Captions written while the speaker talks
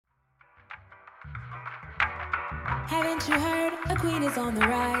Haven't you heard? A queen is on the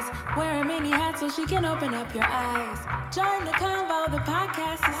rise. Wear a mini hat so she can open up your eyes. Join the convo, the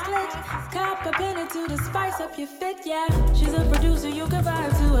podcast is lit. Cop a pen or two to spice up your fit, yeah. She's a producer, you can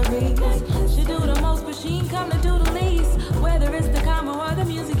vibe to her beats. She do the most, but she ain't come to do the least. Whether it's the combo or the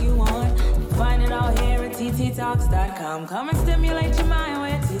music you want, find it all here at tttalks.com. Come and stimulate your mind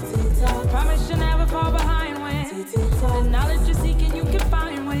with TT Talks. Promise you'll never fall behind when TT Talks. The knowledge you're seeking you can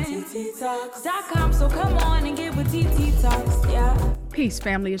find when tttalks.com. So come on and get with TT Talks, yeah. Peace,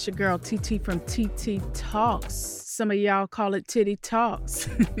 family. It's your girl TT from TT Talks. Some of y'all call it Titty Talks.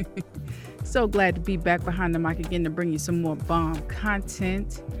 So glad to be back behind the mic again to bring you some more bomb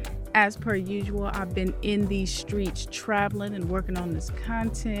content. As per usual, I've been in these streets traveling and working on this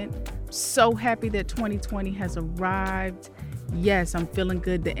content. So happy that 2020 has arrived. Yes, I'm feeling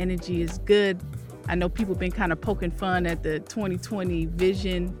good. The energy is good. I know people have been kind of poking fun at the 2020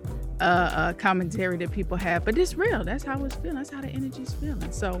 vision commentary that people have, but it's real. That's how it's feeling. That's how the energy's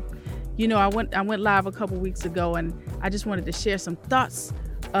feeling. So, you know, I went live a couple weeks ago, and I just wanted to share some thoughts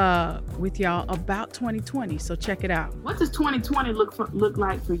with y'all about 2020. So check it out. What does 2020 look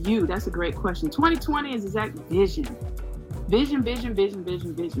like for you? That's a great question. 2020 is exact vision. Vision.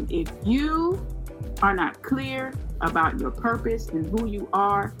 If you are not clear about your purpose and who you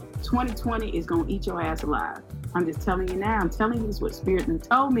are, 2020 is going to eat your ass alive. I'm just telling you now. I'm telling you this is what Spirit and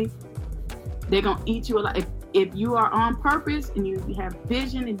told me. They're going to eat you alive. If you are on purpose and you have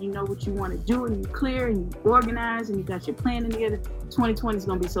vision and you know what you want to do and you're clear and you organize and you got your plan together, 2020 is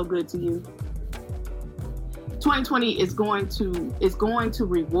going to be so good to you. 2020 is going to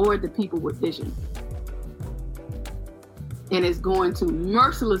reward the people with vision. And it's going to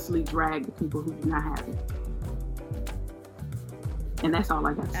mercilessly drag the people who do not have it. And that's all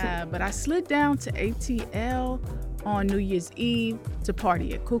I got to say. But I slid down to ATL on New Year's Eve to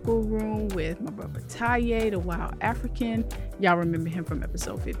party at Cuckoo Room with my brother Taye, the Wild African. Y'all remember him from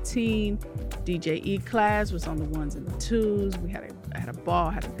episode 15. DJ E-Class was on the ones and the twos. We had a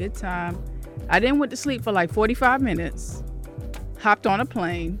ball, had a good time. I then went to sleep for like 45 minutes, hopped on a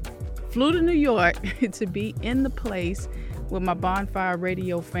plane, flew to New York to be in the place with my Bonfire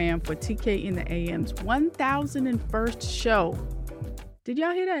Radio fam for TK in the AM's 1001st show. Did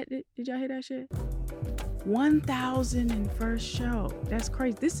y'all hear that? Did y'all hear that shit? 1001st show. That's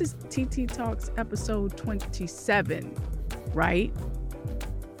crazy. This is TT Talks episode 27, right?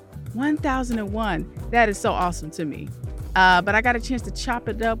 1001. That is so awesome to me. But I got a chance to chop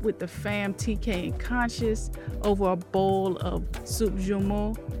it up with the fam, TK and Conscious, over a bowl of soup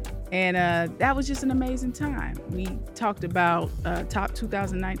jumeau. And that was just an amazing time. We talked about top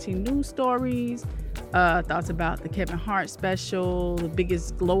 2019 news stories, thoughts about the Kevin Hart special, the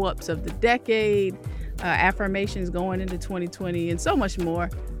biggest glow-ups of the decade, affirmations going into 2020, and so much more.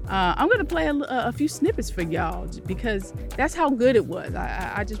 I'm going to play a few snippets for y'all because that's how good it was.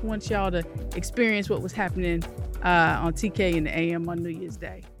 I just want y'all to experience what was happening on TK in the AM on New Year's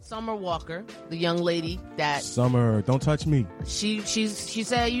Day. Summer Walker, the young lady that... Summer, don't touch me. She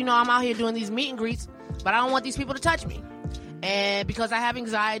said, you know, I'm out here doing these meet and greets, but I don't want these people to touch me. And because I have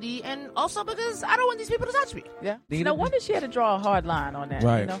anxiety, and also because I don't want these people to touch me. Yeah. No wonder she had to draw a hard line on that.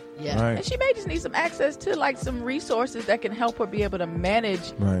 Right. You know? Yeah. Right. And she may just need some access to like some resources that can help her be able to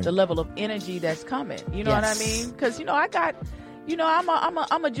manage the level of energy that's coming. You know what I mean? Because, you know,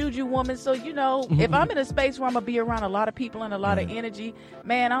 I'm a juju woman. So, you know, if I'm in a space where I'm going to be around a lot of people and a lot of energy,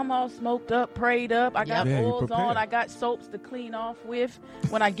 man, I'm all smoked up, prayed up. I got oils on. I got soaps to clean off with.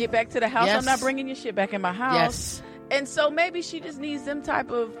 When I get back to the house, I'm not bringing your shit back in my house. Yes. And so maybe she just needs them type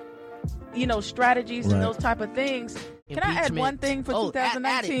of, you know, strategies and those type of things. Can I add one thing for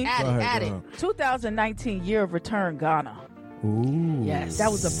 2019? Add it. 2019 year of return Ghana. Ooh. Yes.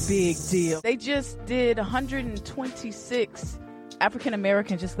 That was a big deal. They just did 126 African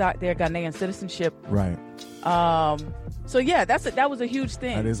Americans just got their Ghanaian citizenship. Right. So yeah, that was a huge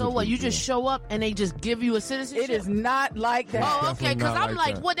thing. So what? You just show up and they just give you a citizenship? It is not like that. Oh, okay. Because I'm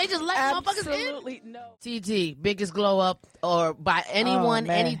like, what? They just let motherfuckers in? Absolutely no. TT, biggest glow up or by anyone,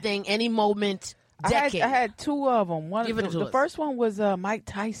 anything, any moment, decade. I had two of them. The first one was Mike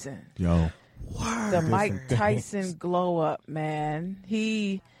Tyson. Yo. The Mike Tyson glow up, man.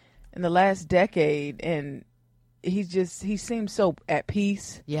 He in the last decade, and he seems so at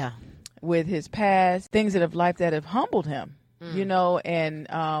peace. Yeah. With his past, things that have humbled him, you know,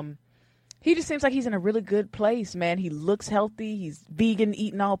 and he just seems like he's in a really good place, man. He looks healthy. He's vegan,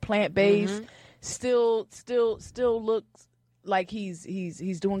 eating all plant-based. Still looks like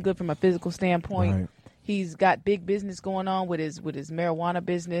he's doing good from a physical standpoint. Right. He's got big business going on with his marijuana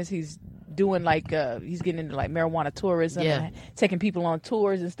business. He's doing he's getting into like marijuana tourism and taking people on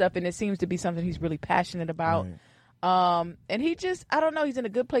tours and stuff. And it seems to be something he's really passionate about. And he just, I don't know, he's in a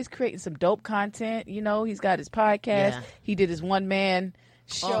good place creating some dope content. You know, he's got his podcast. Yeah. He did his one-man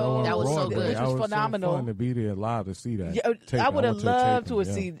show. that was so good. Which was phenomenal. So fun to be there live to see that. Yeah, I would have loved to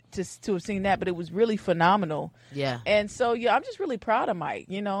have taping, to have seen that, but it was really phenomenal. Yeah. And so, yeah, I'm just really proud of Mike.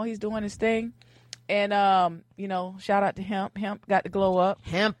 You know, he's doing his thing. And, you know, shout out to Hemp. Hemp got to glow up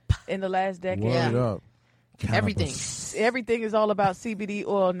Hemp. in the last decade. Word Yeah. up. Everything. Cannabis. Everything is all about CBD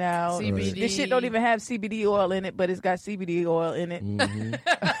oil now. CBD. This shit don't even have CBD oil in it, but it's got CBD oil in it. Mhm.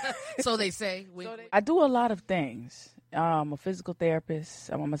 So they say. I do a lot of things. I'm a physical therapist.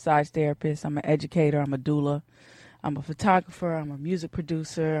 I'm a massage therapist. I'm an educator. I'm a doula. I'm a photographer. I'm a music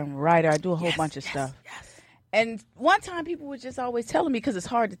producer. I'm a writer. I do a whole bunch of stuff. Yes. And one time people were just always telling me, because it's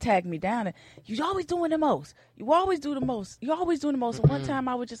hard to tag me down, and you're always doing the most. You always do the most. You're always doing the most. And one time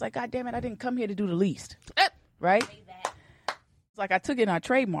I was just like, God damn it, I didn't come here to do the least. Right? It's like I took it and I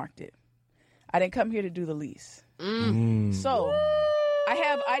trademarked it. I didn't come here to do the least. So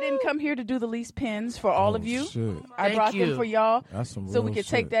I didn't come here to do the least pins for all of you. Shit. I Thank brought you. them for y'all. That's some So we real could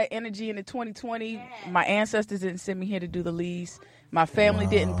take shit. that energy into 2020. My ancestors didn't send me here to do the least. My family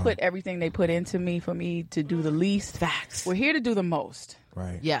didn't put everything they put into me for me to do the least. Facts. We're here to do the most.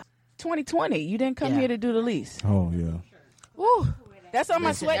 Right. Yeah. 2020, you didn't come Yeah. here to do the least. Oh, yeah. Woo. That's on my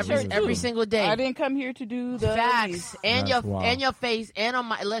Listen, sweatshirt every too. single day. I didn't come here to do the Facts. least. And That's wild. your face and on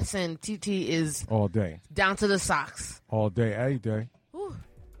my listen, TT is All day. down to the socks. All day, every day.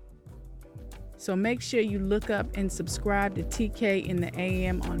 So make sure you look up and subscribe to TK in the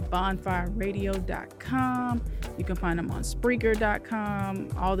AM on bonfireradio.com. You can find them on Spreaker.com,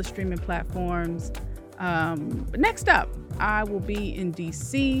 all the streaming platforms. But next up, I will be in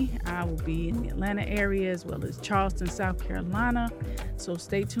DC. I will be in the Atlanta area as well as Charleston, South Carolina. So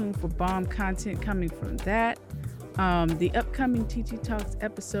stay tuned for bomb content coming from that. The upcoming TT Talks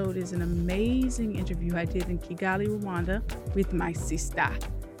episode is an amazing interview I did in Kigali, Rwanda with my sister,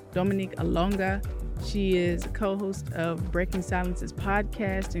 Dominique Alonga. She is a co-host of Breaking Silence's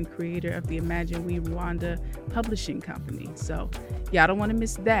podcast and creator of the Imagine We Rwanda publishing company. So y'all don't want to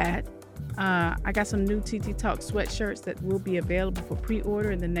miss that. I got some new TT Talk sweatshirts that will be available for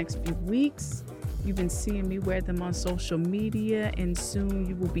pre-order in the next few weeks. You've been seeing me wear them on social media, and soon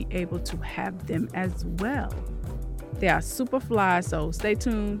you will be able to have them as well. They are super fly, so stay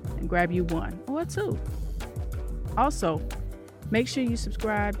tuned and grab you one or two. Also, make sure you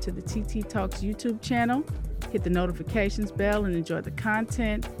subscribe to the TT Talks YouTube channel, hit the notifications bell, and enjoy the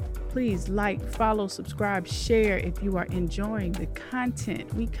content. Please like, follow, subscribe, share if you are enjoying the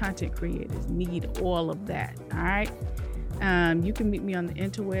content. We content creators need all of that, all right? You can meet me on the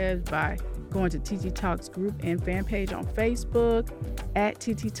interwebs by going to TT Talks group and fan page on Facebook, at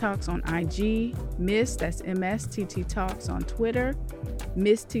TT Talks on IG, that's MS TT Talks on Twitter,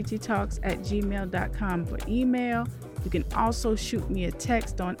 missttalks@gmail.com for email. You can also shoot me a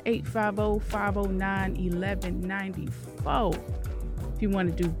text on 850-509-1194. If you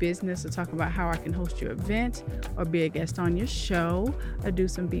want to do business or talk about how I can host your event or be a guest on your show or do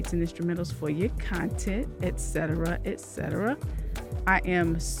some beats and instrumentals for your content, etc., etc., I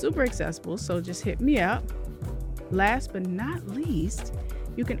am super accessible, so just hit me up. Last but not least,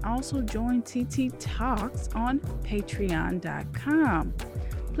 you can also join TT Talks on patreon.com.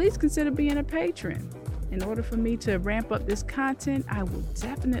 Please consider being a patron. In order for me to ramp up this content, I will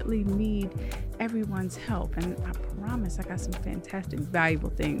definitely need everyone's help. And I promise I got some fantastic,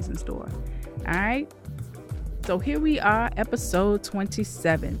 valuable things in store. All right? So here we are, episode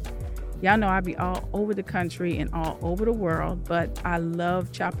 27. Y'all know I be all over the country and all over the world, but I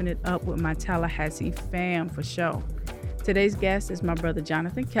love chopping it up with my Tallahassee fam for sure. Today's guest is my brother,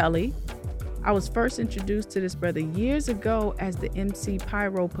 Jonathan Kelly. I was first introduced to this brother years ago as the MC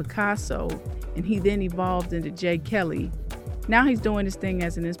Pyro Picasso, and he then evolved into Jay Kelly. Now he's doing his thing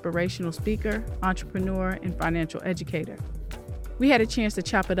as an inspirational speaker, entrepreneur, and financial educator. We had a chance to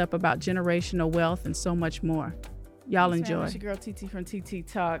chop it up about generational wealth and so much more. Y'all enjoy. It's your girl TT from TT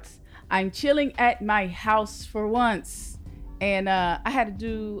Talks. I'm chilling at my house for once. And I had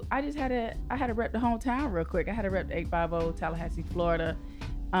to rep the hometown real quick. I had to rep the 850 Tallahassee, Florida.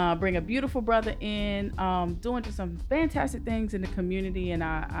 Bring a beautiful brother in, doing some fantastic things in the community,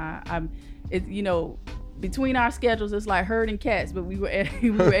 and between our schedules, it's like herding cats, but we were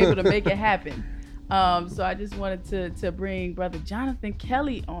able to make it happen. So I just wanted to bring brother Jonathan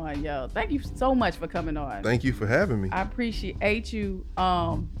Kelly on, yo. Thank you so much for coming on. Thank you for having me. I appreciate you.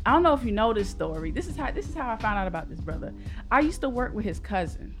 I don't know if you know this story. This is how I found out about this brother. I used to work with his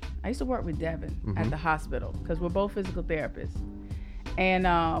cousin. I used to work with Devin at the hospital because we're both physical therapists. And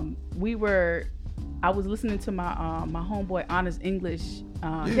I was listening to my homeboy Anna's English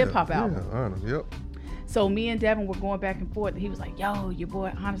hip hop album. Yeah, Anna, yep. So me and Devin were going back and forth. He was like, yo, your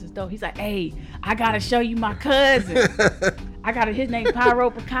boy Honest is dope. He's like, hey, I got to show you my cousin. His name Pyro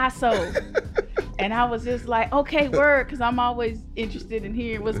Picasso. And I was just like, okay, word, because I'm always interested in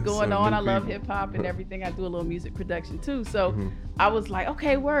hearing what's going on. I love hip hop and everything. I do a little music production too. So I was like,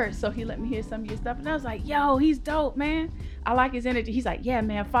 okay, word. So he let me hear some of your stuff. And I was like, yo, he's dope, man. I like his energy. He's like, yeah,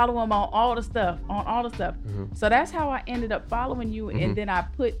 man, follow him on all the stuff. So that's how I ended up following you. And then I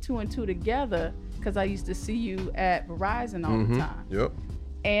put 2 and 2 together because I used to see you at Verizon all the time. Yep.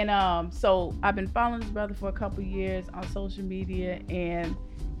 And so I've been following this brother for a couple years on social media, and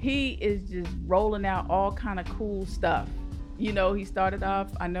he is just rolling out all kind of cool stuff. You know, he started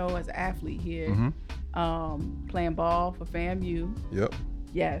off, I know, as an athlete here, playing ball for FAMU. Yep.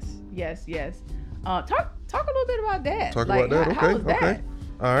 Yes. Talk a little bit about that. Okay. How was that?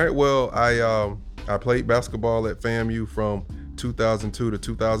 All right. Well, I played basketball at FAMU from 2002 to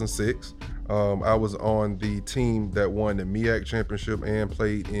 2006. I was on the team that won the MEAC championship and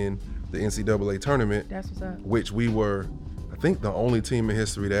played in the NCAA tournament. That's what's up. Which we were, I think, the only team in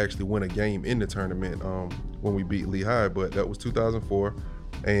history to actually win a game in the tournament when we beat Lehigh. But that was 2004,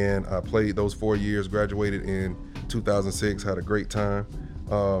 and I played those 4 years. Graduated in 2006. Had a great time.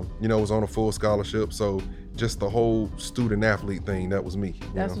 Was on a full scholarship. So just the whole student athlete thing, that was me.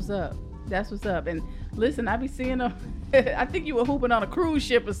 That's what's up. And listen, I be seeing them. I think you were hooping on a cruise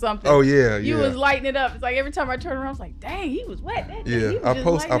ship or something. Oh yeah, You was lighting it up. It's like every time I turn around, I was like, dang, he was wet. I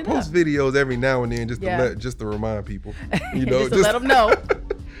post videos every now and then just to remind people. Just to let them know.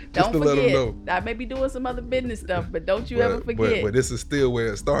 Don't forget. Let them know. I may be doing some other business stuff, but don't you ever forget. But this is still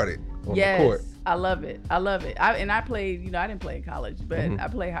where it started on the court. I love it. I played, I didn't play in college, but I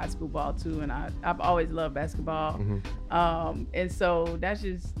played high school ball too, and I've always loved basketball. And so that's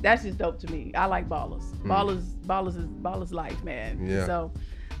just dope to me. I like ballers. Ballers life, man. Yeah. So,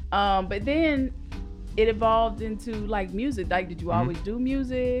 but then it evolved into like music. Like, did you always do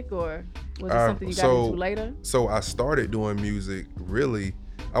music, or was it something you got into later? So I started doing music really.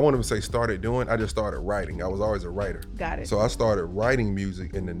 I won't even say started doing. I just started writing. I was always a writer. Got it. So I started writing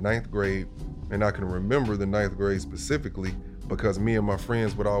music in the 9th grade, and I can remember the 9th grade specifically because me and my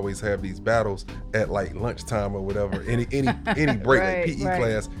friends would always have these battles at like lunchtime or whatever. Any break, like PE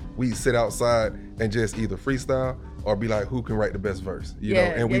class, we'd sit outside and just either freestyle or be like, who can write the best verse? You know,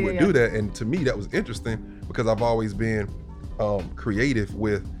 and we would do that. And to me, that was interesting because I've always been creative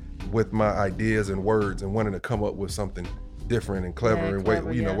with my ideas and words and wanting to come up with something different and clever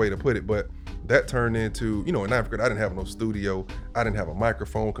way to put it. But that turned into, in 9th grade, I didn't have no studio. I didn't have a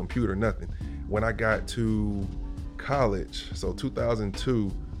microphone, computer, nothing. When I got to college, so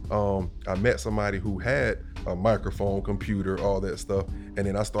 2002, I met somebody who had a microphone, computer, all that stuff. And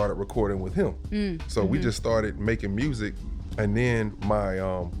then I started recording with him. So we just started making music. And then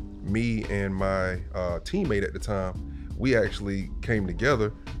me and my teammate at the time, we actually came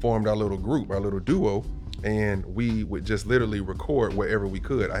together, formed our little group, our little duo, and we would just literally record wherever we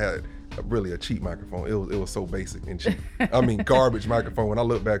could. I had really a cheap microphone. It was so basic and cheap. I mean, garbage microphone when I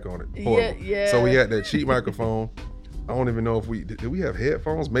look back on it. Horrible. Yeah. So we had that cheap microphone. I don't even know if did we have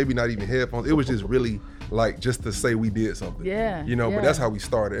headphones? Maybe not even headphones. It was just really like just to say we did something. Yeah. But that's how we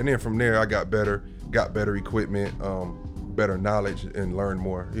started. And then from there I got better equipment, better knowledge, and learned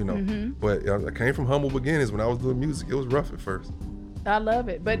more, But I came from humble beginnings. When I was doing music, it was rough at first. I love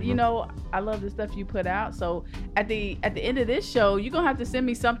it. But I love the stuff you put out. So at the end of this show, you're gonna have to send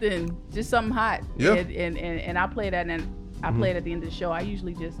me something hot. Yeah. And I'll play that, and I play it at the end of the show. I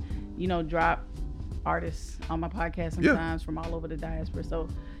usually just, drop artists on my podcast sometimes from all over the diaspora. So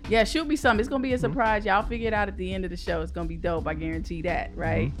yeah, shoot me some. It's gonna be a surprise. Y'all figure it out at the end of the show. It's gonna be dope. I guarantee that,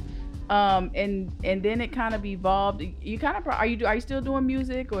 right? And then it kind of evolved. You kind of are you still doing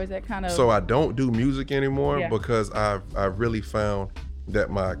music, or is that kind of? So I don't do music anymore because I've really found that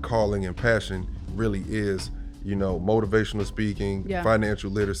my calling and passion really is, motivational speaking,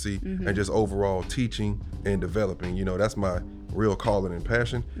 financial literacy, and just overall teaching and developing. That's my real calling and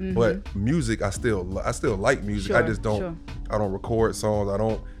passion. But music, I still like music. Sure, I just don't. I don't record songs. I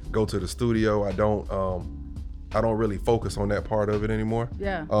don't go to the studio. I don't really focus on that part of it anymore.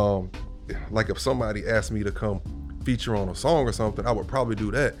 Yeah. Like if somebody asked me to come feature on a song or something, I would probably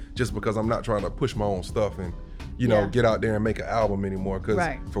do that just because I'm not trying to push my own stuff and, get out there and make an album anymore. Because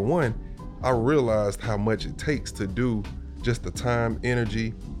for one, I realized how much it takes to do just the time,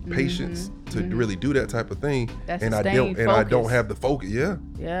 energy, patience to really do that type of thing. I don't have the focus. Yeah.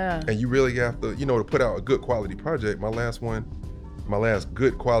 Yeah. And you really have to, to put out a good quality project. My last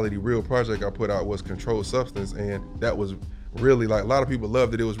good quality real project I put out was Controlled Substance, and that was really like, a lot of people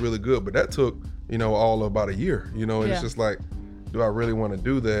loved it. It was really good, but that took, all of about a year, and it's just like, do I really want to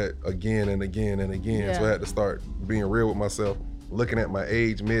do that again and again and again? Yeah. So I had to start being real with myself, looking at my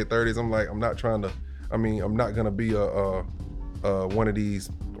age, mid-30s. I'm like, I'm not going to be one of these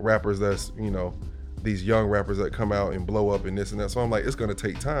rappers that's, these young rappers that come out and blow up and this and that. So I'm like, it's going to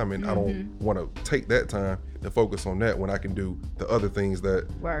take time, and I don't want to take that time to focus on that when I can do the other things that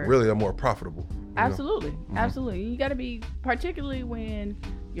really are more profitable. Absolutely. Absolutely. You got to be, particularly when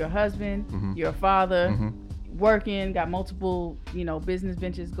your husband, your father, working, got multiple, business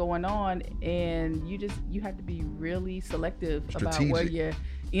ventures going on, and you have to be really selective about where your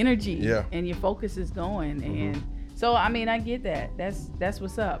energy and your focus is going. And so, I get that. That's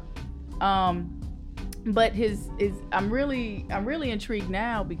what's up. But I'm really intrigued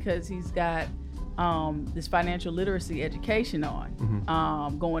now because he's got this financial literacy education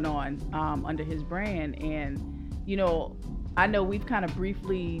going on under his brand. And I know we've kind of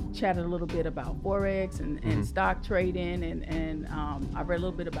briefly chatted a little bit about Forex and stock trading, and I read a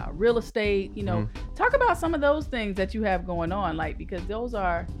little bit about real estate. Talk about some of those things that you have going on, because those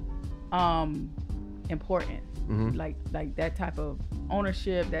are important. Like that type of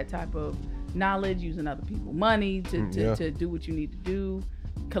ownership, that type of knowledge, using other people's money to do what you need to do,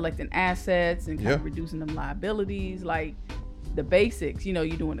 collecting assets and kind of reducing them liabilities, like the basics. You're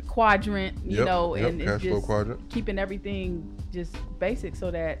doing a quadrant, and it's just quadrant, keeping everything just basic so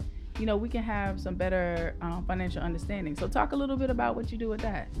that we can have some better financial understanding. So talk a little bit about what you do with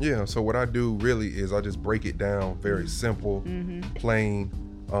that. Yeah, so what I do really is I just break it down very simple, plain.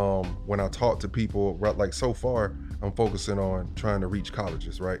 When I talk to people, like so far, I'm focusing on trying to reach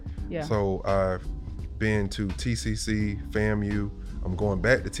colleges, right? Yeah. So I've been to TCC, FAMU. I'm going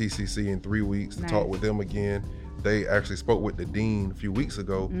back to TCC in 3 weeks to talk with them again. They actually spoke with the dean a few weeks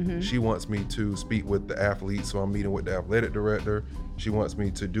ago. She wants me to speak with the athletes, so I'm meeting with the athletic director. She wants me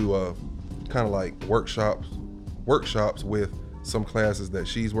to do a kind of like workshops with some classes that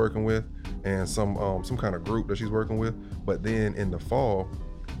she's working with and some kind of group that she's working with. But then in the fall,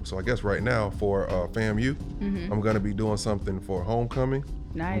 so I guess right now for FAMU, I'm going to be doing something for homecoming.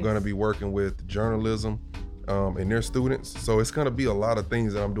 Nice. I'm going to be working with journalism and their students. So it's going to be a lot of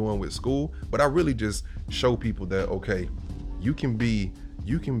things that I'm doing with school, but I really just show people that, okay, you can be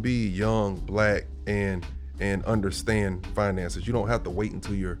young, black, and understand finances. You don't have to wait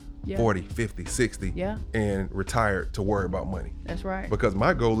until you're 40, 50, 60 and retired to worry about money. That's right. Because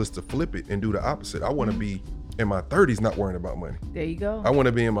my goal is to flip it and do the opposite. I want to be in my 30s not worrying about money. There you go. I want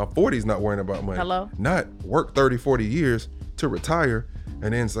to be in my 40s not worrying about money. Hello? Not work 30, 40 years to retire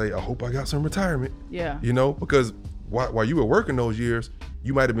and then say, I hope I got some retirement. Yeah. Because while you were working those years,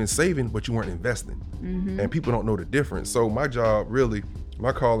 you might have been saving, but you weren't investing. And people don't know the difference. So my job, really,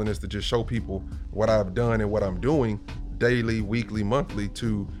 my calling is to just show people what I've done and what I'm doing daily, weekly, monthly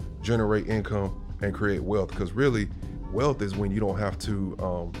to generate income and create wealth. Because really, wealth is when you don't have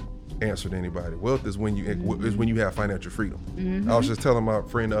to answer to anybody. Wealth is when you have financial freedom. I was just telling my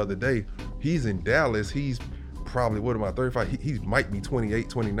friend the other day, he's in Dallas. He's probably, 35? He might be 28,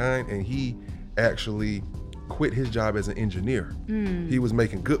 29, and he actually quit his job as an engineer. He was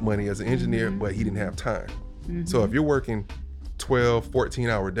making good money as an engineer, but he didn't have time. So if you're working 12,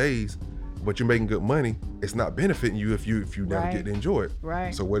 14-hour days, but you're making good money, it's not benefiting you if you never get to enjoy it.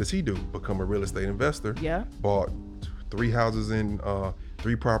 Right. So what does he do? Become a real estate investor. Yeah. Bought 3 houses in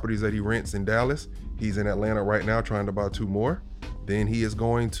 3 properties that he rents in Dallas. He's in Atlanta right now trying to buy 2 more. Then he is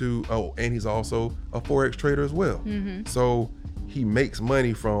going to, and he's also a Forex trader as well. So he makes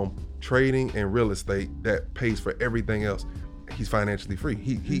money from trading and real estate that pays for everything else. He's financially free.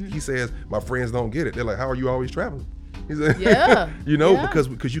 He says, my friends don't get it. They're like, how are you always traveling? He said,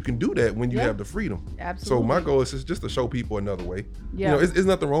 because you can do that when you have the freedom. Absolutely. So my goal is just to show people another way. Yeah. It's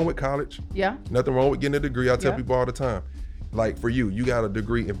nothing wrong with college. Yeah. Nothing wrong with getting a degree. I tell people all the time. Like for you got a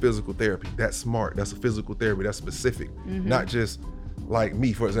degree in physical therapy. That's smart. That's a physical therapy. That's specific. Not just like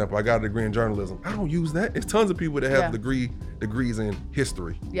me, for example. I got a degree in journalism. I don't use that. There's tons of people that have degrees in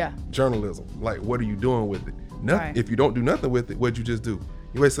history. Yeah. Journalism. Like, what are you doing with it? Nothing. Right. If you don't do nothing with it, what'd you just do?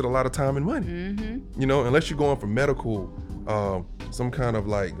 You wasted a lot of time and money. Unless you're going for medical, some kind of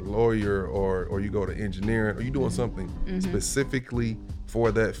like lawyer, or you go to engineering, or you doing something specifically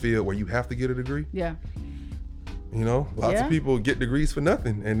for that field where you have to get a degree. Yeah. Lots of people get degrees for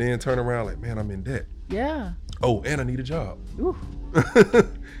nothing and then turn around like, man, I'm in debt. Yeah. Oh, and I need a job. Ooh.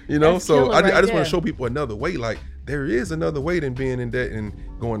 So I just want to show people another way. Like, there is another way than being in debt and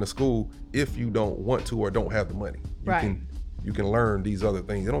going to school if you don't want to or don't have the money. You can learn these other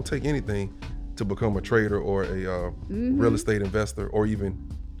things. It don't take anything to become a trader or a real estate investor or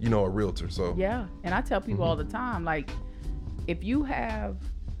even, a realtor. So yeah. And I tell people all the time, like, if you have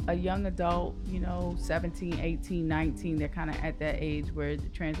a young adult, 17, 18, 19, they're kind of at that age where the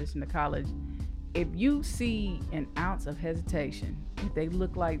transition to college. If you see an ounce of hesitation, if they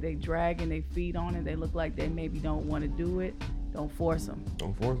look like they dragging their feet on it, they look like they maybe don't want to do it, don't force them.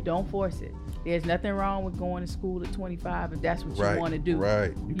 Don't force it. There's nothing wrong with going to school at 25 if that's what you want to do.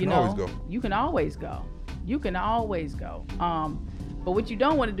 Right. You can always go. You can always go. You can always go. But what you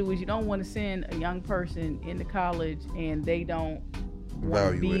don't want to do is you don't want to send a young person into college and they don't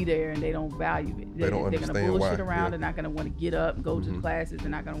want to be there and they don't value it. They don't understand why. They're going to bullshit around. Yeah. They're not going to want to get up, go to the classes. They're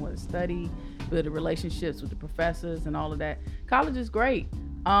not going to want to study, build the relationships with the professors and all of that. College is great,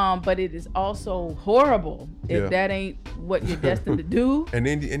 but it is also horrible if that ain't what you're destined to do. And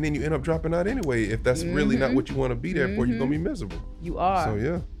then you end up dropping out anyway. If that's really not what you want to be there for, you're going to be miserable. You are. So,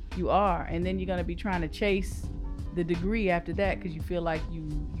 yeah. You are. And then you're going to be trying to chase the degree after that because you feel like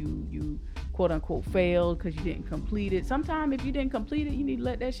you quote unquote failed because you didn't complete it. Sometimes if you didn't complete it, you need to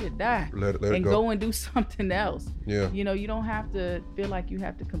let that shit die and go and do something else. Yeah. You don't have to feel like you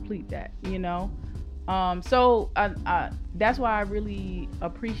have to complete that, So that's why I really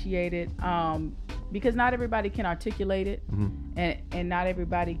appreciate it because not everybody can articulate it and not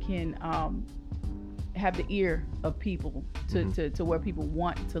everybody can have the ear of people to where people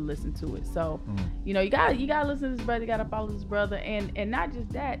want to listen to it. So, you gotta listen to this brother, you gotta follow this brother, and not just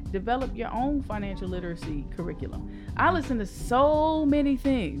that, develop your own financial literacy curriculum. I listen to so many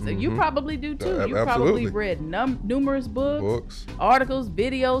things. You probably do too. You probably read numerous books, articles,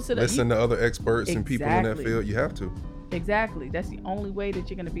 videos. Listen to other experts and people in that field. You have to. Exactly. That's the only way that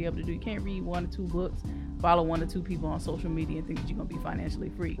you're gonna be able to do. You can't read 1 or 2 books, follow 1 or 2 people on social media and think that you're gonna be financially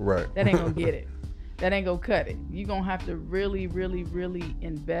free. Right. That ain't gonna get it. That ain't gonna cut it. You're gonna have to really, really, really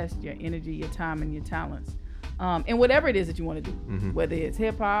invest your energy, your time, and your talents in whatever it is that you want to do. Whether it's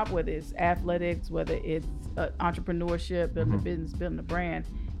hip hop, whether it's athletics, whether it's entrepreneurship, building a business, building a brand.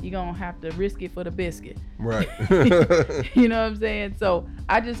 You're gonna have to risk it for the biscuit. Right. You know what I'm saying? So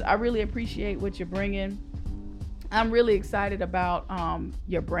I really appreciate what you're bringing. I'm really excited about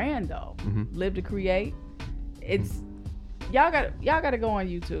your brand though. Live to Create. It's y'all gotta go on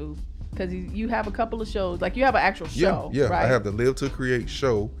YouTube. Because you have a couple of shows, like you have an actual show. Yeah. Right? I have the Live to Create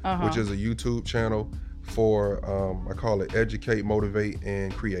show, which is a YouTube channel for, I call it Educate, Motivate,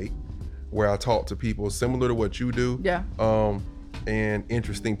 and Create, where I talk to people similar to what you do. Yeah. And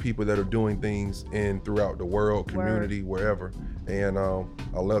interesting people that are doing things throughout the world, community, wherever. And I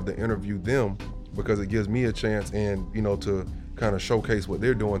love to interview them because it gives me a chance and, to kind of showcase what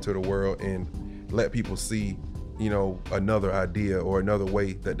they're doing to the world and let people see another idea or another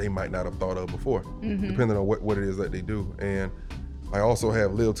way that they might not have thought of before, depending on what it is that they do. And I also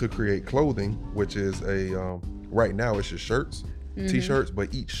have Live to Create clothing, which is right now it's just shirts, t-shirts,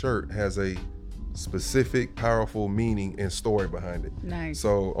 but each shirt has a specific, powerful meaning and story behind it. Nice.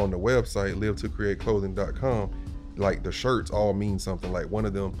 So on the website, live2createclothing.com, like the shirts all mean something. Like one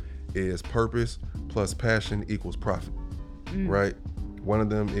of them is purpose plus passion equals profit, right? One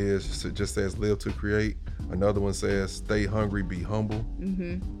of them just says Live to Create. Another one says stay hungry, be humble.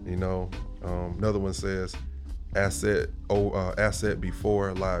 Another one says asset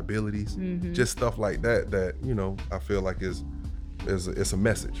before liabilities. Just stuff like that I feel like it's a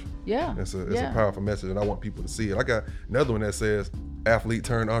message. Yeah. It's a powerful message, and I want people to see it. I got another one that says athlete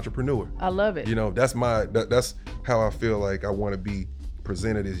turned entrepreneur. I love it. That's how I feel like I want to be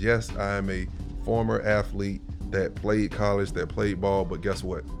presented as, yes, I am a former athlete that played college, that played ball, but guess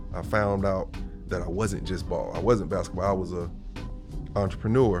what? I found out that I wasn't just ball. I wasn't basketball. I was a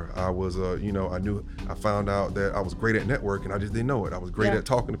entrepreneur. I was I found out that I was great at networking. I just didn't know it. I was great at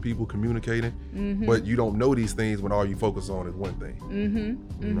talking to people, communicating, but you don't know these things when all you focus on is one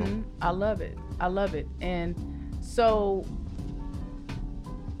thing. I love it. And so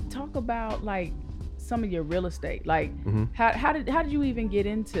talk about like some of your real estate. Like how did you even get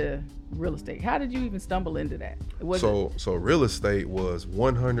into real estate? How did you even stumble into that? So real estate was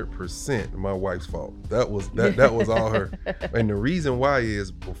 100% my wife's fault. That was all her. And the reason why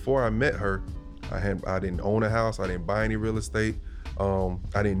is before I met her, I didn't own a house. I didn't buy any real estate. I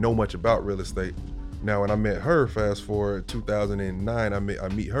didn't know much about real estate. Now, when I met her, fast forward 2009, I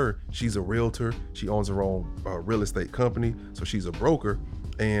meet her. She's a realtor. She owns her own real estate company. So she's a broker.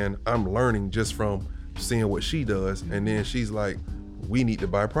 And I'm learning just from seeing what she does. And then she's like, we need to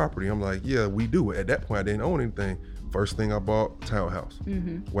buy property. I'm like, yeah, we do. At that point, I didn't own anything. First thing I bought, townhouse.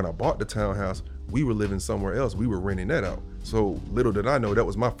 When I bought the townhouse, we were living somewhere else. We were renting that out. So little did I know that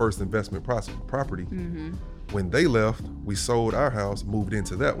was my first investment property. When they left, we sold our house, moved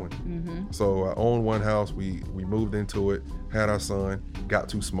into that one. So I owned one house, we moved into it, had our son, got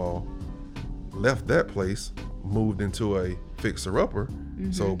too small, left that place, moved into a fixer-upper.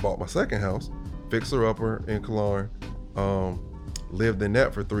 So bought my second house, fixer-upper in Killearn. Lived in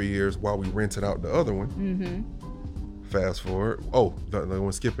that for 3 years while we rented out the other one. Fast forward. Oh, don't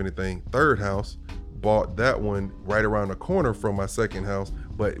want to skip anything. Third house, bought that one right around the corner from my second house,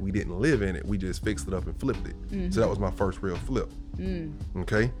 but we didn't live in it. We just fixed it up and flipped it. So that was my first real flip.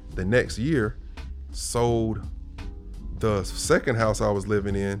 Okay. The next year, sold the second house I was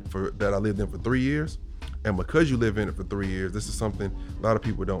living in that I lived in for 3 years. And because you live in it for 3 years, this is something a lot of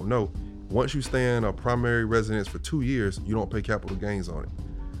people don't know. Once you stay in a primary residence for 2 years, you don't pay capital gains on it.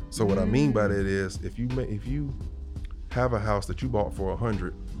 So what I mean by that is, if you have a house that you bought for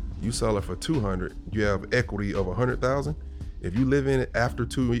 100, you sell it for 200, you have equity of 100,000. If you live in it after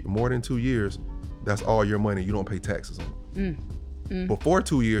more than 2 years, that's all your money. You don't pay taxes on it. Before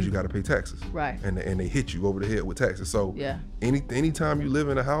 2 years, you got to pay taxes. Right. And they hit you over the head with taxes. So anytime you live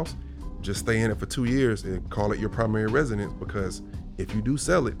in a house, just stay in it for 2 years and call it your primary residence, because if you do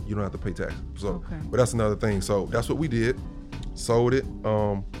sell it, you don't have to pay taxes. So, but that's another thing. So that's what we did. Sold it.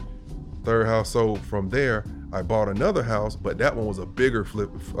 Third house sold. From there, I bought another house, but that one was a bigger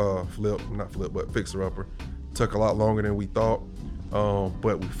but fixer-upper. Took a lot longer than we thought,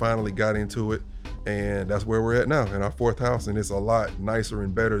 but we finally got into it, and that's where we're at now, in our fourth house, and it's a lot nicer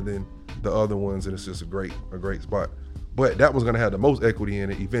and better than the other ones, and it's just a great spot. But that one's gonna have the most equity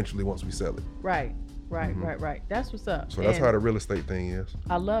in it eventually once we sell it. Right. That's what's up. So that's how the real estate thing is.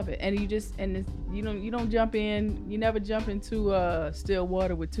 I love it. And you don't jump in. You never jump into still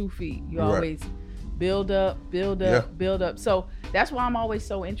water with 2 feet. You always build up. So that's why I'm always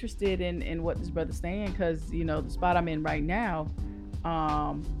so interested in what this brother's saying, because the spot I'm in right now,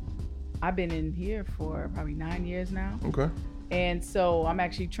 I've been in here for probably 9 years now. Okay. And so I'm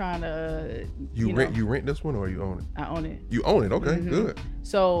actually trying to. You rent this one, or you own it? I own it. You own it? Okay, good.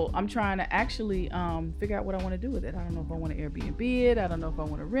 So I'm trying to actually figure out what I want to do with it. I don't know if I want to Airbnb it. I don't know if I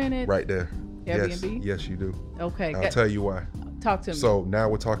want to rent it. Right there. Airbnb? Yes, you do. Okay. I'll tell you why. Talk to me. So now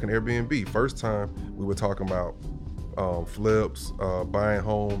we're talking Airbnb. First time we were talking about flips, buying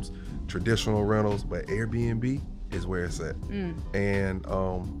homes, traditional rentals, but Airbnb is where it's at. And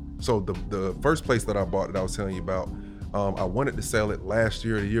so the first place that I bought that I was telling you about, I wanted to sell it last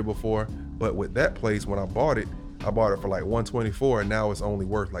year or the year before, but with that place, when I bought it for like 124, and now it's only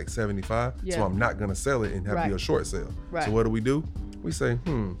worth like 75. Yeah. So I'm not gonna sell it and have it be a short sale. Right. So what do? We say,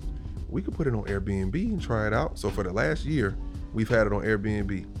 we could put it on Airbnb and try it out. So for the last year, we've had it on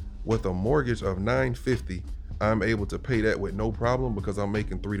Airbnb. With a mortgage of $950, I'm able to pay that with no problem, because I'm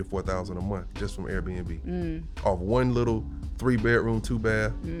making $3,000 to $4,000 a month just from Airbnb off one little 3-bedroom,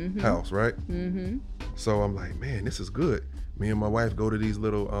 2-bath house, right? So I'm like, man, this is good. Me and my wife go to these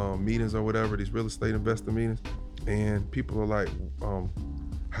little meetings or whatever, these real estate investor meetings, and people are like,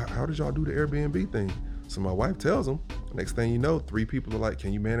 how did y'all do the Airbnb thing? So my wife tells them, next thing you know, 3 people are like,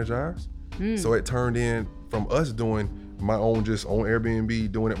 can you manage ours? So it turned in from us doing my own, just on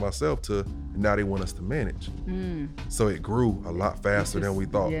Airbnb, doing it myself, to now they want us to manage. So it grew a lot faster than we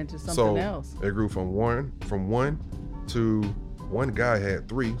thought. Into something else. It grew from one to one guy had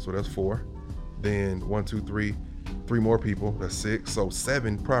 3, so that's 4. Then 1, 2, 3 more people, that's 6. So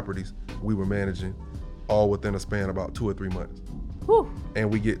 7 properties we were managing, all within a span of about 2 or 3 months. Whew.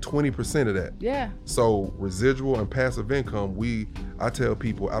 And we get 20% of that. Yeah. So residual and passive income, I tell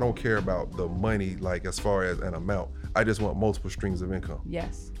people, I don't care about the money, like as far as an amount. I just want multiple streams of income.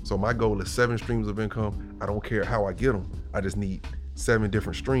 Yes. So my goal is 7 streams of income. I don't care how I get them. I just need 7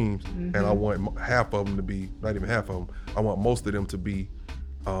 different streams, and I want half of them to be, not even half of them, I want most of them to be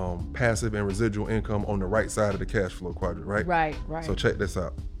passive and residual income on the right side of the cash flow quadrant, right? Right. So check this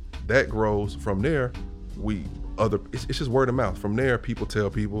out. That grows from there. It's just word of mouth. From there, people tell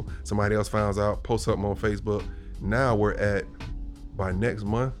people, somebody else finds out, post something on Facebook. Now we're at, by next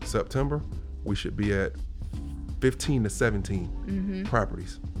month, September, we should be at 15 to 17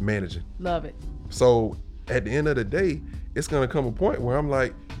 properties managing. Love it. So at the end of the day, it's gonna come a point where I'm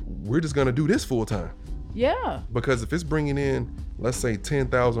like, we're just gonna do this full time. Yeah. Because if it's bringing in, let's say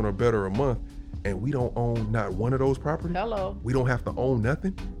 10,000 or better a month, and we don't own not one of those properties, we don't have to own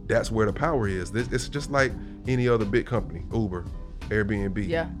nothing. That's where the power is. It's just like any other big company, Uber,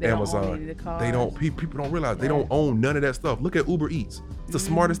 Airbnb, Amazon. People don't realize they don't own none of that stuff. Look at Uber Eats. It's the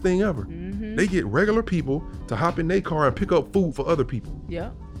smartest thing ever. They get regular people to hop in their car and pick up food for other people. Yeah.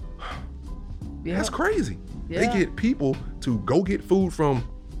 That's crazy. They get people to go get food from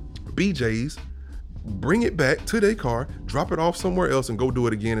BJ's, bring it back to their car, drop it off somewhere else, and go do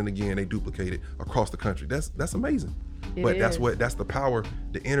it again and again. They duplicate it across the country. That's amazing. That's the power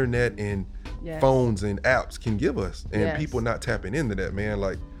the internet and phones and apps can give us, and people not tapping into that, man.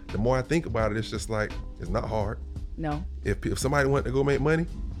 Like, the more I think about it, it's just like, it's not hard. No. If somebody wants to go make money,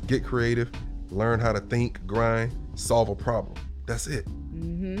 get creative, learn how to think, grind, solve a problem. That's it.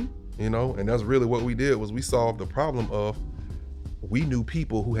 Mm-hmm. You know, and that's really what we did, was we solved the problem of, we knew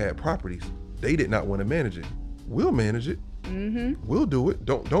people who had properties. They did not want to manage it. We'll manage it. Mm-hmm. We'll do it.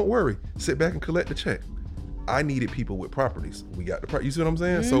 Don't worry. Sit back and collect the check. I needed people with properties. We got the you see what I'm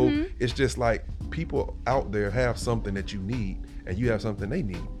saying? Mm-hmm. So it's just like, people out there have something that you need, and you have something they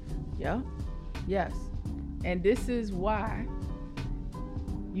need. Yeah. Yes. And this is why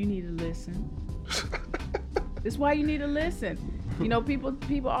you need to listen. This is why you need to listen. You know,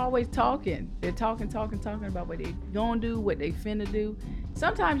 people always talking. They're talking about what they gonna do, what they finna do.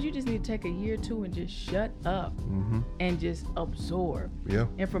 Sometimes you just need to take a year or two and just shut up and just absorb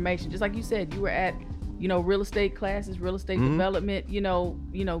information. Just like you said, you were at, you know, real estate classes, real estate development, you know,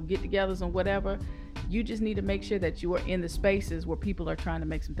 get-togethers and whatever. You just need to make sure that you are in the spaces where people are trying to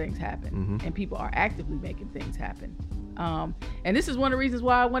make some things happen, and people are actively making things happen. And this is one of the reasons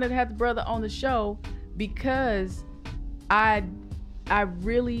why I wanted to have the brother on the show, because I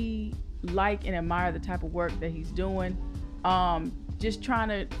really like and admire the type of work that he's doing. Just trying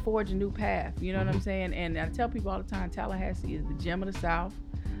to forge a new path. You know what I'm saying? And I tell people all the time, Tallahassee is the gem of the South.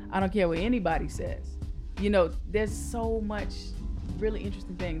 I don't care what anybody says. You know, there's so much really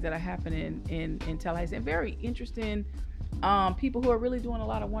interesting things that are happening in Tallahassee, and very interesting people who are really doing a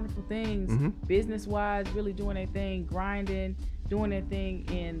lot of wonderful things, business-wise, really doing their thing, grinding, doing their thing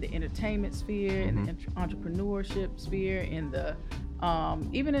in the entertainment sphere, in the entrepreneurship sphere, in the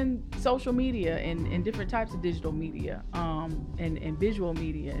even in social media and different types of digital media, and visual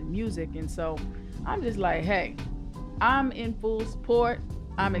media and music. And so I'm just like, hey, I'm in full support.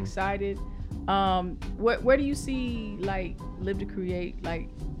 I'm excited. Where do you see like Live to Create, like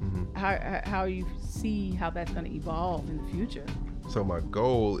how you see how that's going to evolve in the future? So my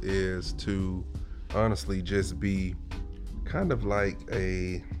goal is to honestly just be kind of like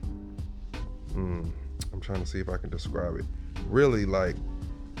a, I'm trying to see if I can describe it. Really like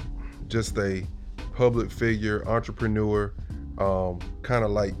just a public figure, entrepreneur, kind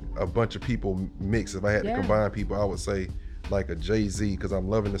of like a bunch of people mixed. If I had to combine people, I would say like a Jay-Z, because I'm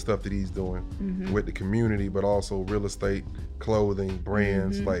loving the stuff that he's doing with the community, but also real estate, clothing,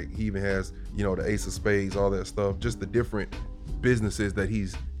 brands. Like he even has, you know, the Ace of Spades, all that stuff, just the different businesses that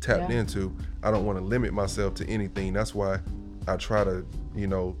he's tapped into. I don't want to limit myself to anything. That's why I try to, you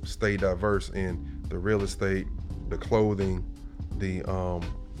know, stay diverse in the real estate, the clothing, the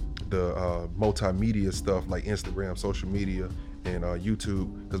multimedia stuff like Instagram, social media, and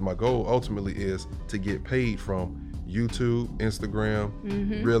YouTube, because my goal ultimately is to get paid from YouTube, Instagram,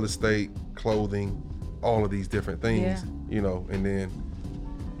 real estate, clothing, all of these different things, you know, and then,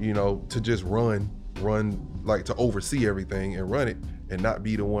 you know, to just run, like to oversee everything and run it, and not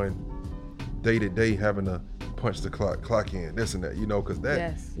be the one day to day having to punch the clock in, this and that, you know, because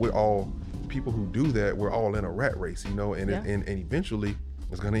that we're all people who do that. We're all in a rat race, you know, and and eventually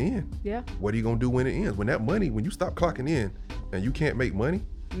it's gonna end. What are you gonna do when it ends? When that money, when you stop clocking in and you can't make money,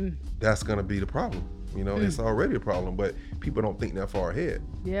 that's gonna be the problem. You know, it's already a problem, but people don't think that far ahead.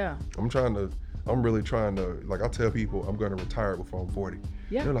 I'm really trying to, like, I tell people I'm going to retire before I'm 40.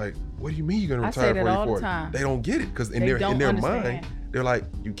 They're like, what do you mean you're going to retire before you're 40? They don't get it, because in their mind, they're like,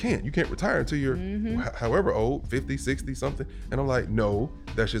 you can't retire until you're however old, 50, 60, something. And I'm like, no,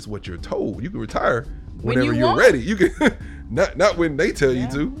 that's just what you're told. You can retire whenever you're ready. You can, not when they tell you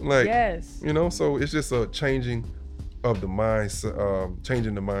to. Like, you know, so it's just a changing of the mindset,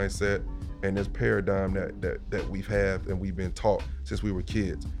 changing the mindset. And this paradigm that we've had and we've been taught since we were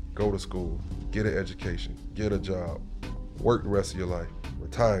kids. Go to school, get an education, get a job, work the rest of your life,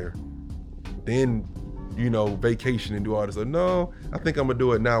 retire, then, you know, vacation and do all this stuff. No, I think I'm gonna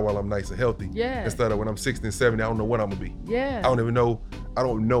do it now while I'm nice and healthy. Instead of when I'm 60 and 70, I don't know what I'm gonna be. I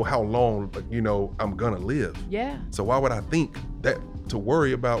don't know how long, you know, I'm gonna live. So why would I think that to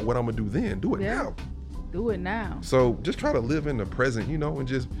worry about what I'm gonna do then? Do it now. Do it now. So just try to live in the present, you know,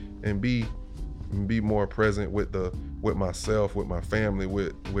 and be more present with myself, with my family,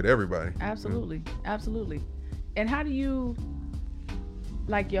 with everybody. Absolutely. And how do you,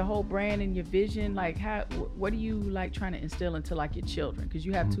 like, your whole brand and your vision, like, what do you like trying to instill into like your children? Because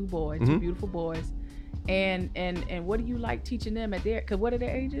you have two boys, two beautiful boys, and what do you like teaching them at their, because what are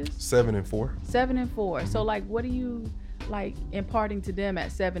their ages? 7 and 4. 7 and 4. So like, what are you like imparting to them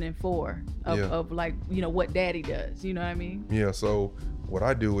at 7 and 4 of like, you know, what daddy does, you know what I mean? So what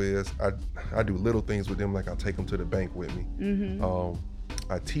I do is I do little things with them, like I take them to the bank with me.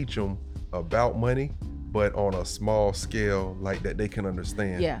 I teach them about money, but on a small scale, like that they can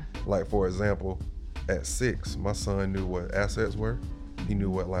understand. Like, for example, at 6, my son knew what assets were, He knew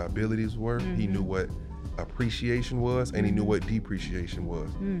what liabilities were. He knew what appreciation was, and he knew what depreciation was.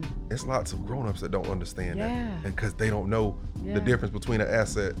 There's lots of grown-ups that don't understand that, and because they don't know the difference between an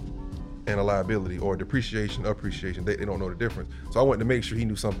asset and a liability, or depreciation, appreciation. They don't know the difference. So I wanted to make sure he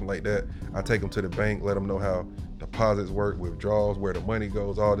knew something like that. I take him to the bank, let him know how deposits work, withdrawals, where the money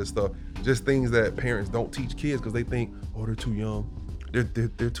goes, all this stuff. Just things that parents don't teach kids because they think, oh, they're too young,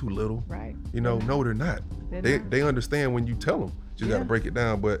 they're too little. Right. You know, no, they're not. They understand when you tell them. You got to break it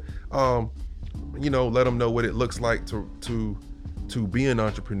down. But you know, let them know what it looks like to be an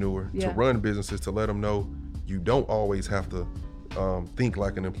entrepreneur, to run businesses, to let them know you don't always have to think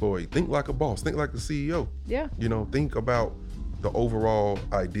like an employee. Think like a boss. Think like the CEO. Yeah. You know, think about the overall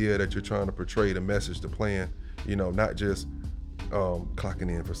idea that you're trying to portray, the message, the plan. You know, not just clocking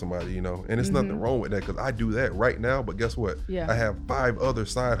in for somebody, you know. And there's nothing wrong with that, because I do that right now. But guess what? I have 5 other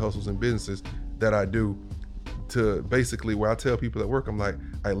side hustles and businesses that I do, to basically where I tell people at work, I'm like,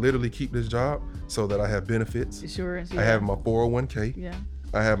 I literally keep this job so that I have benefits. Insurance. I have my 401k. Yeah.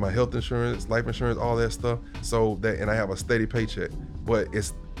 I have my health insurance, life insurance, all that stuff. So that, and I have a steady paycheck, but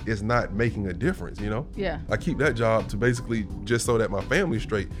it's not making a difference, you know? Yeah. I keep that job to basically just so that my family's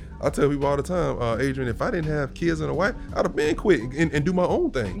straight. I tell people all the time, Adrian, if I didn't have kids and a wife, I'd have been quit and do my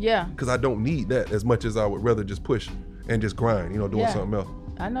own thing. Yeah. Because I don't need that as much as I would rather just push and just grind, you know, doing something else.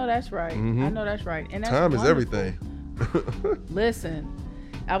 I know that's right. I know that's right. And that's time is everything. Listen,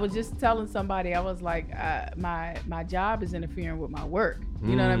 I was just telling somebody, I was like, my job is interfering with my work.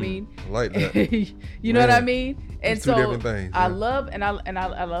 You know what I mean? I like that. You know what I mean? And it's two different things. I love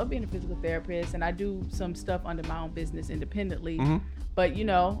I love being a physical therapist, and I do some stuff under my own business independently. But you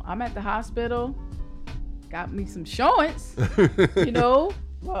know, I'm at the hospital, got me some insurance, you know,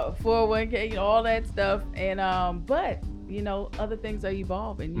 401k, you know, all that stuff. And but you know, other things are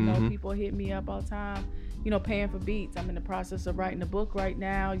evolving. You know, people hit me up all the time, you know, paying for beats. I'm in the process of writing a book right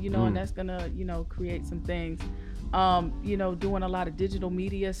now, you know, and that's gonna, you know, create some things. You know, doing a lot of digital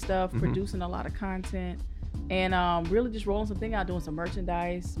media stuff, producing a lot of content, and really just rolling something out, doing some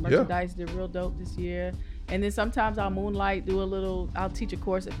merchandise. Merchandise did real dope this year. And then sometimes I'll moonlight, I'll teach a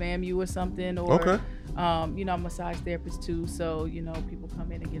course at FAMU or something, or you know, I'm a massage therapist too, so you know, people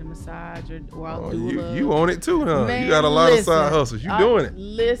come in and get a massage, or I'll do you own it too, huh? Man, you got a lot of side hustles. You doing it?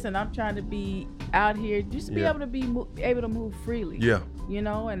 Listen, I'm trying to be out here, just to be able to move freely. Yeah. You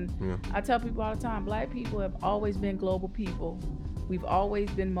know, and I tell people all the time, Black people have always been global people. We've always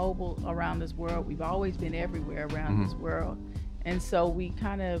been mobile around this world. We've always been everywhere around this world, and so we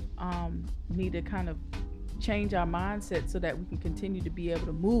kind of need to kind of change our mindset so that we can continue to be able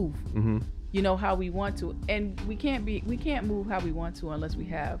to move, you know, how we want to. And we can't move how we want to unless we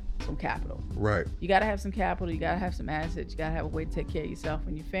have some capital. Right. You got to have some capital. You got to have some assets. You got to have a way to take care of yourself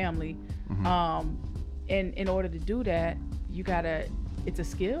and your family. And in order to do that, it's a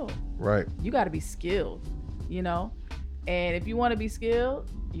skill. Right. You got to be skilled, you know. And if you want to be skilled,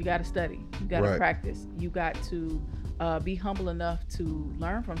 you got to study. You got to practice. You got to be humble enough to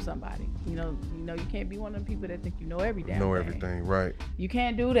learn from somebody. You know, you can't be one of them people that think you know every damn thing. Everything, right? You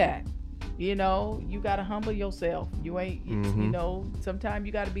can't do that. You know, you gotta humble yourself. You ain't, you know, sometimes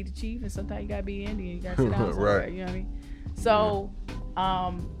you gotta be the chief, and sometimes you gotta be Indian. You gotta sit down somewhere. Right. You know what I mean? So,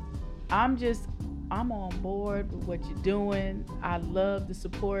 I'm on board with what you're doing. I love to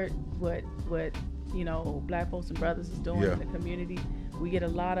support what you know, Black folks and brothers is doing in the community. We get a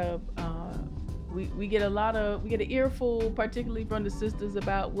lot of we get an earful, particularly from the sisters,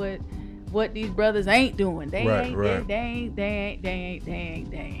 about what these brothers ain't doing. They ain't.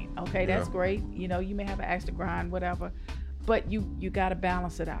 Okay, that's great. You know, you may have an axe to grind, whatever, but you got to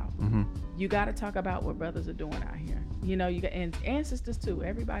balance it out. You got to talk about what brothers are doing out here. You know, you got and sisters too.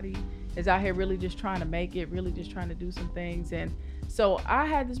 Everybody is out here really just trying to make it, really just trying to do some things. And so I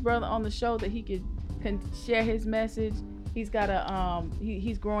had this brother on the show that he can share his message. He's got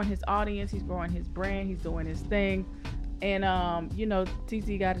he's growing his audience, he's growing his brand, he's doing his thing. And you know,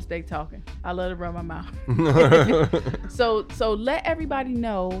 TT got to stay talking. I love to run my mouth. So let everybody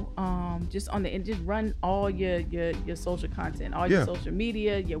know, just run all your social content, all your social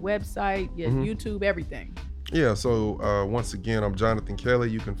media, your website, your YouTube, everything. Yeah, so once again, I'm Jonathan Kelly.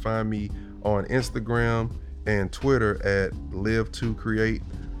 You can find me on Instagram and Twitter at Live2Create,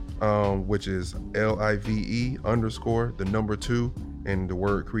 which is LIVE_2 and the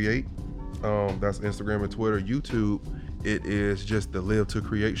word create. That's Instagram and Twitter. YouTube, it is just the Live to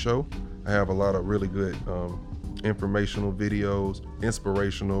Create show. I have a lot of really good informational videos,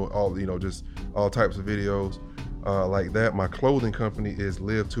 inspirational, just all types of videos like that. My clothing company is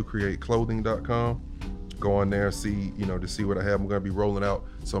live2createclothing.com. Go on there, see, to see what I have. I'm going to be rolling out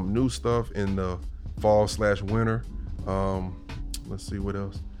some new stuff in the fall/winter. let's see what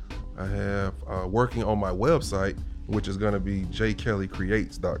else. I have working on my website, which is going to be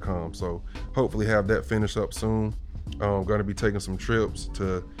jkellycreates.com. So hopefully have that finished up soon. I'm going to be taking some trips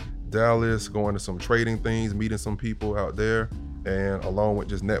to Dallas, going to some trading things, meeting some people out there, and along with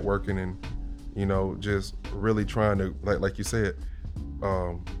just networking and, you know, just really trying to, like you said,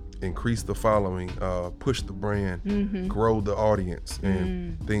 increase the following, push the brand, grow the audience,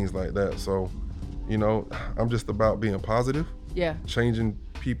 and things like that. So, you know, I'm just about being positive, changing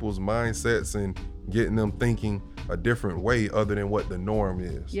people's mindsets and getting them thinking a different way other than what the norm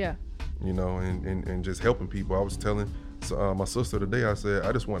is. You know, and just helping people. I was telling my sister today, I said,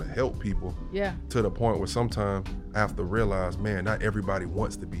 I just want to help people to the point where sometimes I have to realize, man, not everybody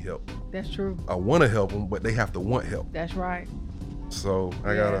wants to be helped. That's true. I want to help them, but they have to want help. That's right. So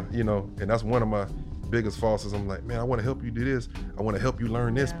I gotta, you know, and that's one of my biggest faults. I'm like, man, I want to help you do this. I want to help you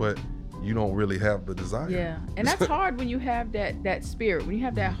learn this, but you don't really have the desire. Yeah, and that's hard when you have that spirit, when you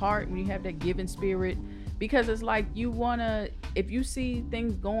have that heart, when you have that giving spirit, because it's like you wanna, if you see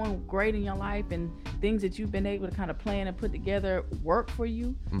things going great in your life and things that you've been able to kind of plan and put together work for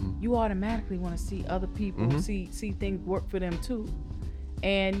you, you automatically want to see other people see things work for them too.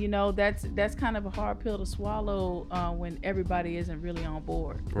 And you know, that's kind of a hard pill to swallow when everybody isn't really on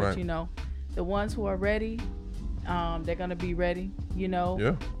board. But you know, the ones who are ready, they're gonna be ready, you know.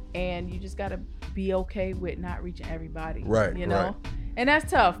 Yeah. And you just gotta be okay with not reaching everybody. Right. You know? And that's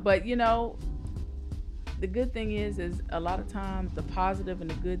tough, but you know, the good thing is a lot of times the positive and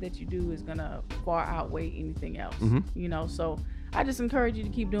the good that you do is gonna far outweigh anything else. You know, so I just encourage you to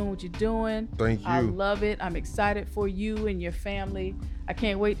keep doing what you're doing. Thank you. I love it. I'm excited for you and your family. I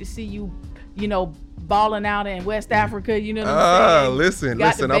can't wait to see you, you know, balling out in West Africa. You know what I'm saying?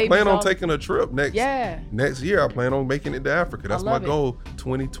 Listen. I plan on taking a trip next year. I plan on making it to Africa. That's my goal.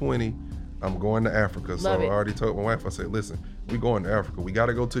 2020. I'm going to Africa. So I already told my wife, I said, listen, we going to Africa. We got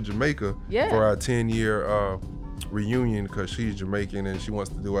to go to Jamaica for our 10-year reunion because she's Jamaican and she wants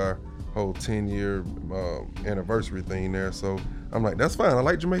to do our whole 10-year anniversary thing there. So I'm like, that's fine. I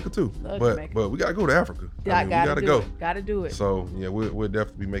like Jamaica too. But we got to go to Africa. We got to go. Got to do it. So yeah, we'll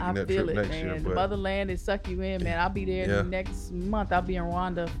definitely be making that trip next year. The motherland is suck you in, man. I'll be there next month. I'll be in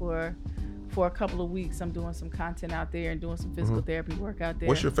Rwanda for a couple of weeks. I'm doing some content out there and doing some physical therapy work out there.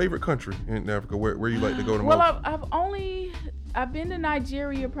 What's your favorite country in Africa? Where you like to go the most? Well, I've been to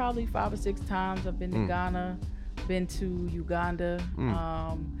Nigeria probably 5 or 6 times. I've been to Ghana, been to Uganda.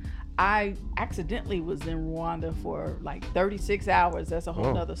 I accidentally was in Rwanda for like 36 hours. That's a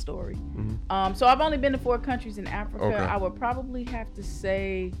whole other story. So I've only been to 4 countries in Africa. Okay. I would probably have to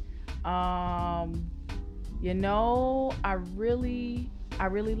say, you know, I really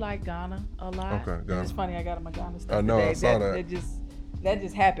like Ghana a lot. Okay, Ghana. It's funny, I got my Ghana stuff today. I saw that. That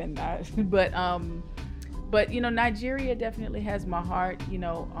just happened. But you know, Nigeria definitely has my heart. You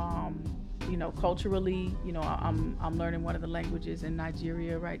know, culturally, you know, I'm learning one of the languages in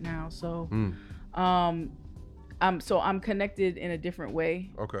Nigeria right now. So, I'm connected in a different way.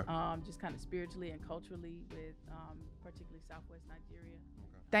 Okay. Just kind of spiritually and culturally with particularly Southwest Nigeria.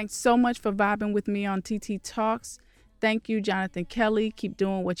 Okay. Thanks so much for vibing with me on TT Talks. Thank you, Jonathan Kelly. Keep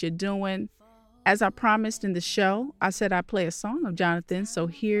doing what you're doing. As I promised in the show, I said I'd play a song of Jonathan. So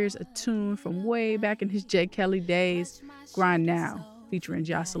here's a tune from way back in his J. Kelly days, Grind Now, featuring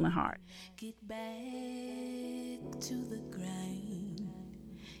Jocelyn Hart. Get back to the grind.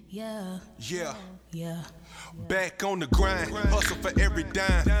 Yeah. Back on the grind, hustle for every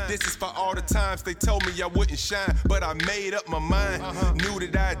dime. This is for all the times they told me I wouldn't shine, but I made up my mind. Knew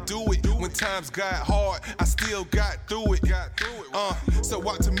that I'd do it. When times got hard, I still got through it. So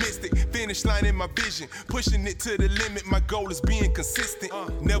optimistic, finish line in my vision, pushing it to the limit. My goal is being consistent.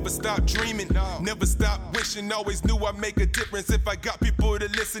 Never stop dreaming, never stop wishing. Always knew I'd make a difference if I got people to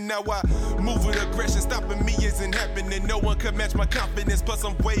listen. Now I move with aggression, stopping me isn't happening. No one can match my confidence. Plus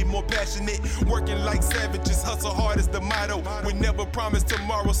I'm way more passionate, working like savages. Hustle hard is the motto. We never promise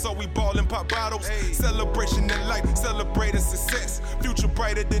tomorrow, so we ball and pop bottles. Celebration in life, celebrating success. Future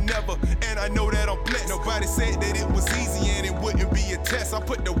brighter than ever, and I know that I'm blessed. Nobody said that it was easy and it wouldn't be a test. I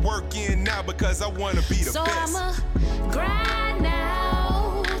put the work in now because I want to be the so best. So I'ma grind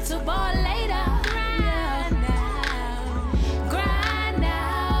now to ball later. Grind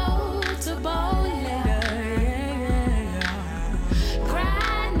now to ball later.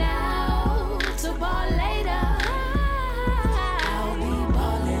 Grind now to ball later.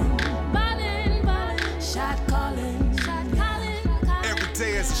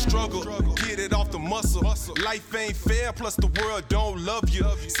 Struggle, get it off the muscle. Life ain't fair, plus the world don't love you.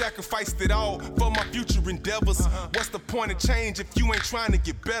 Sacrificed it all for my future endeavors. What's the point of change if you ain't trying to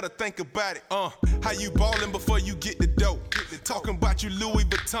get better? Think about it. How you ballin' before you get the dough? Talking about you Louis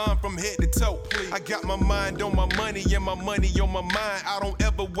Vuitton from head to toe. I got my mind on my money and my money on my mind. I don't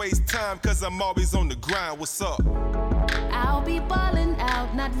ever waste time, cause I'm always on the grind. What's up? I'll be balling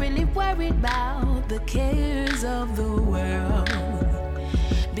out, not really worried about the cares of the world.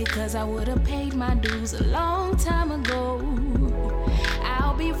 Because I would've paid my dues a long time ago.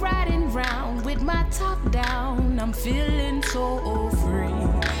 I'll be riding round with my top down. I'm feeling so free.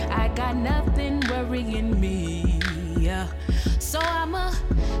 I got nothing worrying me. So I'ma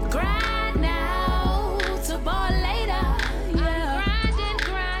grind now to ball later. Yeah. I'm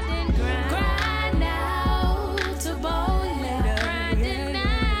grinding. Grind now to ball later. Grinding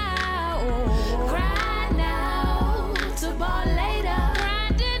now. Grind now to ball later.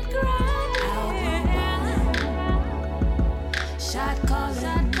 Shot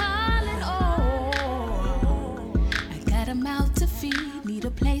calling, oh. I got a mouth to feed, need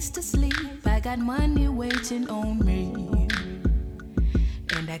a place to sleep. I got money waiting on me,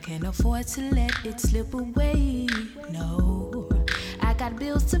 and I can't afford to let it slip away. No, I got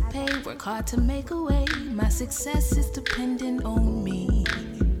bills to pay, work hard to make a way. My success is dependent on me.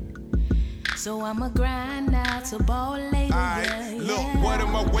 So I'ma grind now to ball later. Alright, look, what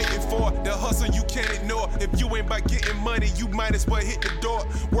am I waiting for? The hustle you can't ignore. If you ain't about getting money, you might as well hit the door.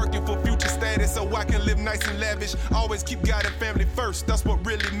 Working for future status so I can live nice and lavish. Always keep God and family first, that's what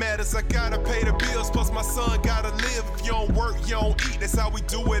really matters. I gotta pay the bills, plus my son gotta live. If you don't work, you don't eat, that's how we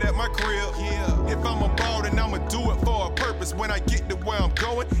do it at my crib. Yeah, if I'm a ball, then I'ma do it for a purpose. When I get to where I'm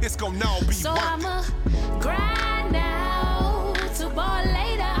going, it's gonna all be so worth it. I'ma grind now to ball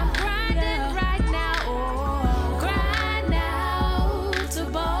later.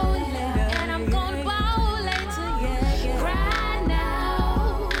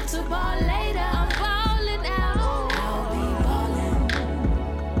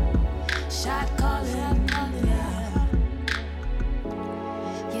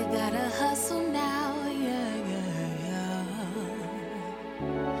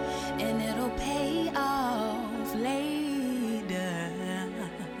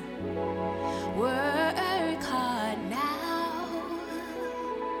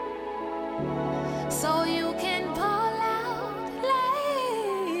 So you can pull out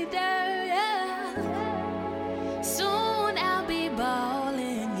later, yeah. Soon I'll be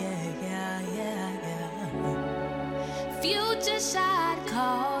ballin', yeah. Future shine.